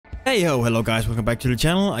Hey yo, hello guys, welcome back to the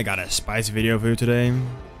channel. I got a spicy video for you today.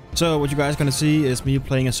 So what you guys gonna see is me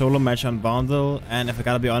playing a solo match on WARZONE, and if I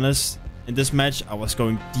gotta be honest, in this match I was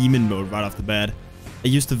going demon mode right off the bat. I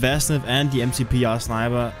used the WARZONE and the MCPR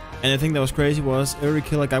sniper, and the thing that was crazy was every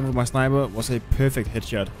kill I got with my sniper was a perfect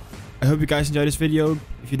headshot. I hope you guys enjoyed this video.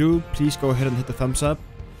 If you do, please go ahead and hit the thumbs up.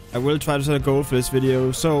 I will try to set a goal for this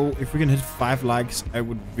video, so if we can hit 5 likes, I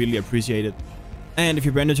would really appreciate it. And if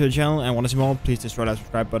you're brand new to the channel and want to see more, please destroy that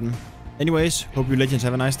subscribe button. Anyways, hope you legends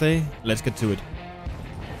have a nice day. Let's get to it.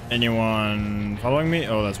 Anyone following me?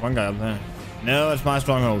 Oh, that's one guy up there. No, that's my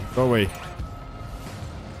stronghold. Go away.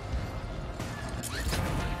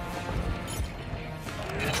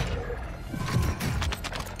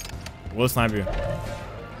 We'll snipe you.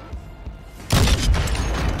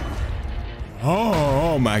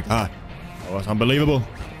 Oh my god. That was unbelievable.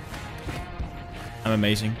 I'm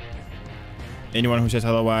amazing. Anyone who says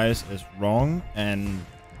otherwise is wrong and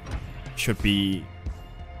should be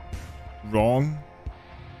wrong.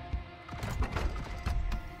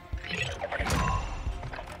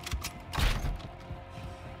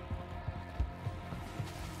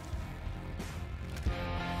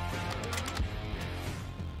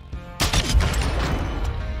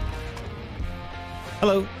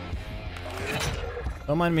 Hello.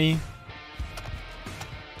 Don't mind me.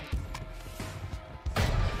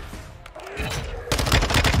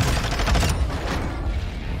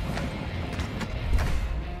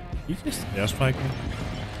 You just airstrike me.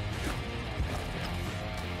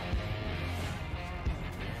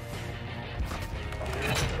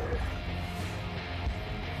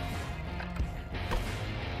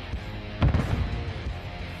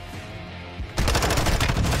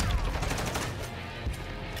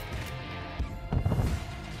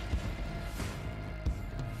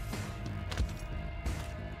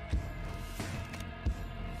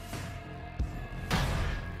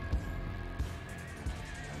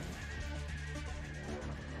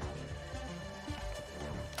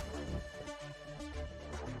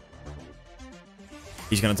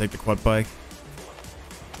 He's gonna take the quad bike.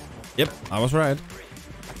 Yep, I was right.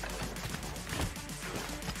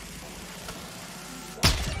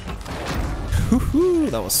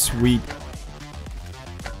 Woohoo, that was sweet.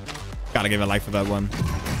 Gotta give a like for that one.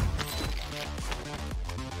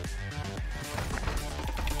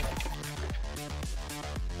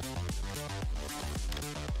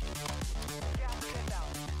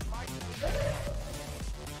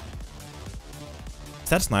 Is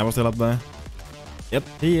that sniper still up there? Yep,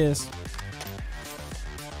 he is.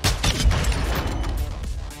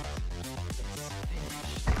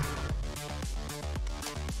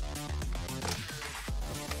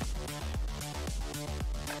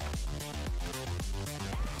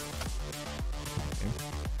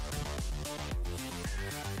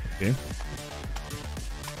 Okay.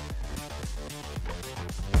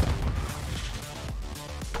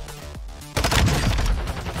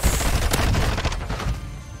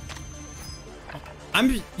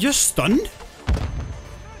 You're stunned?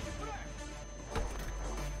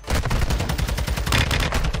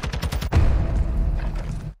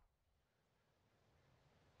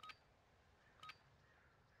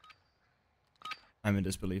 I'm in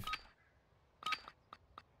disbelief.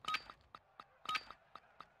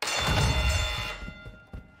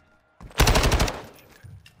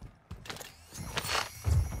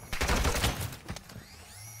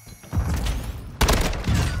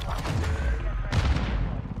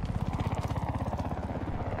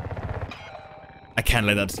 I can't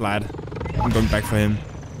let that slide. I'm going back for him.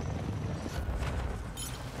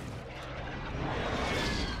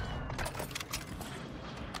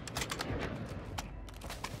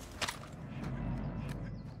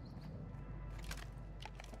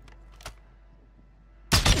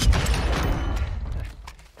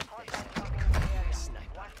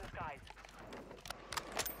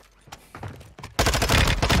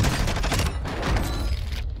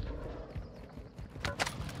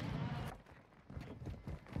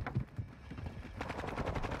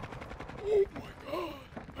 Oh my god,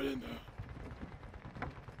 I didn't know.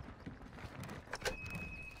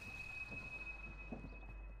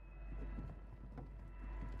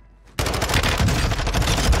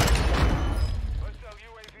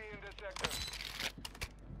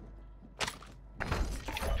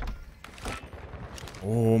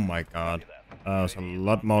 Oh my god. There's a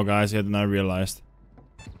lot more guys here than I realized.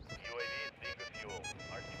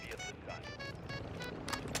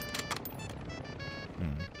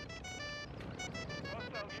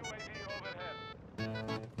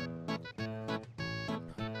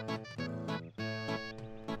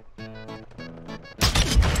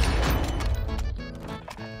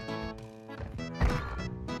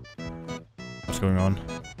 What's going on?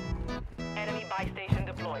 Enemy buy station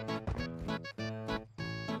deployed.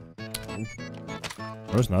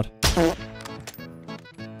 No, it's not.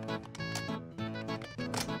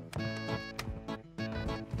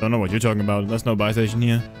 Don't know what you're talking about. There's no buy station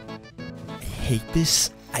here. I hate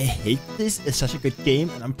this. I hate this. It's such a good game,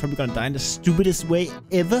 and I'm probably gonna die in the stupidest way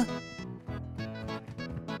ever.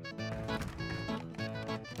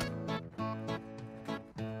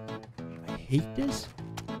 I hate this.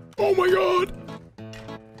 Oh my god!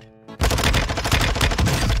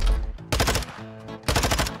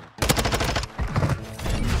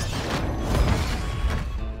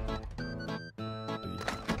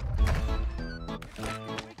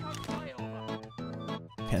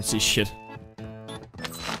 Can't see shit.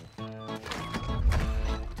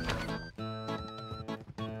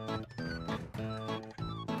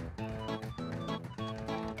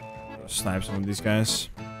 Snipe some of these guys.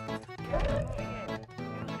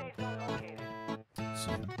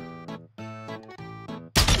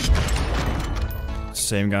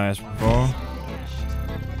 Same guy as before.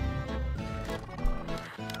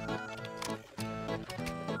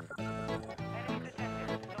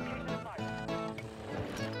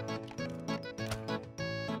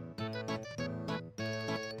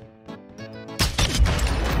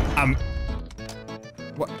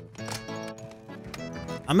 What?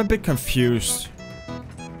 I'm a bit confused.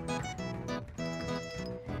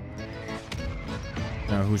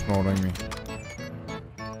 Now who's murdering me?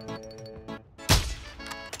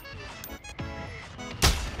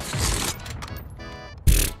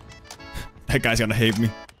 That guy's gonna hate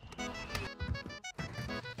me.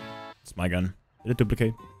 It's my gun. Did it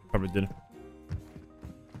duplicate? Probably did.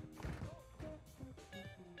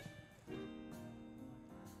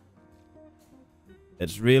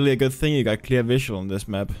 It's really a good thing you got clear visual on this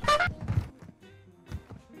map.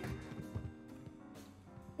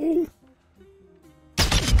 Ooh.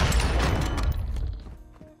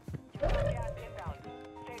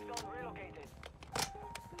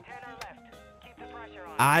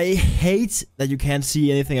 I hate that you can't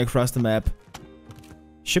see anything across the map.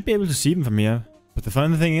 Should be able to see them from here. But the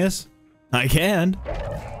funny thing is, I can't.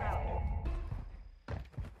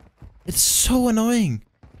 It's so annoying.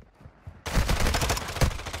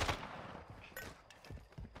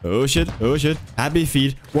 Oh shit, oh shit. Happy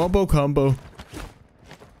feet. Wombo combo.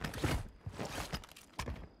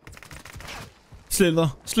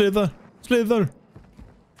 Slither, slither, slither.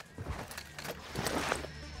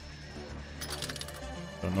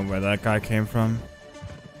 Don't know where that guy came from.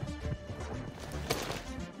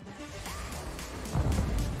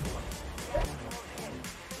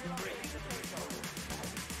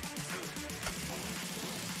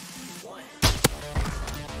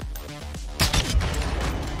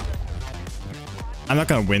 I'm not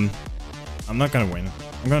gonna win. I'm not gonna win.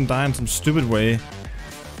 I'm gonna die in some stupid way.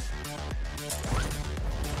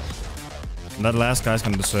 And that last guy's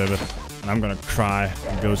gonna deserve it. And I'm gonna cry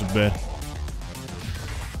and go to bed.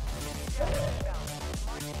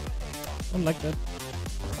 I don't like that.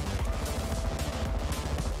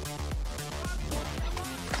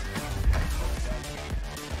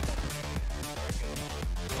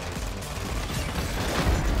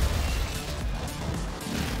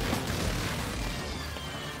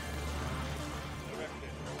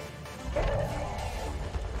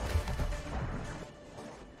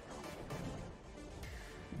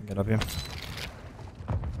 Get up here.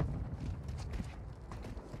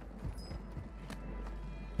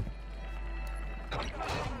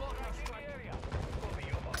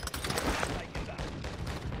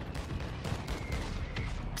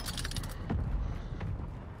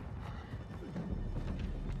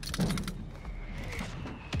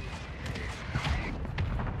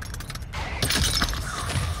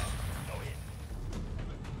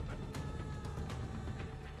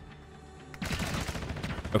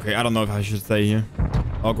 Okay, I don't know if I should stay here.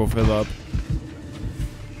 I'll go further up.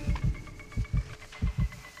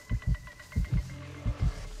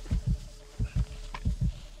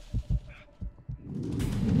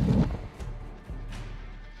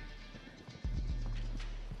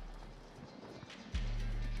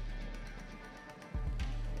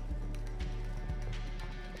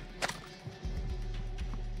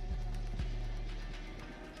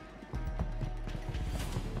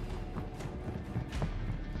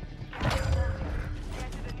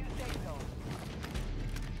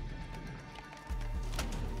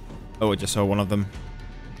 Oh, I just saw one of them.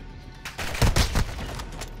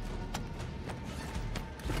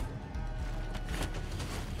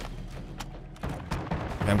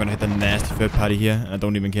 Okay, I'm gonna hit the nasty third party here, and I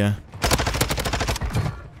don't even care.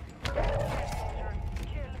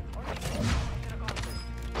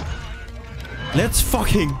 Let's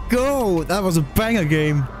fucking go! That was a banger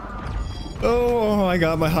game. Oh my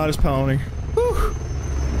god, my heart is pounding. Whew.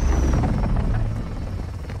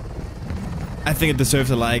 I think it deserves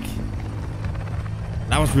a like.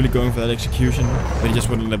 I was really going for that execution, but he just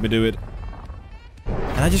wouldn't let me do it.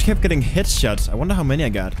 And I just kept getting headshots. I wonder how many I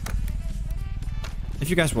got. If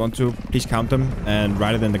you guys want to, please count them and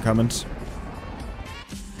write it in the comments.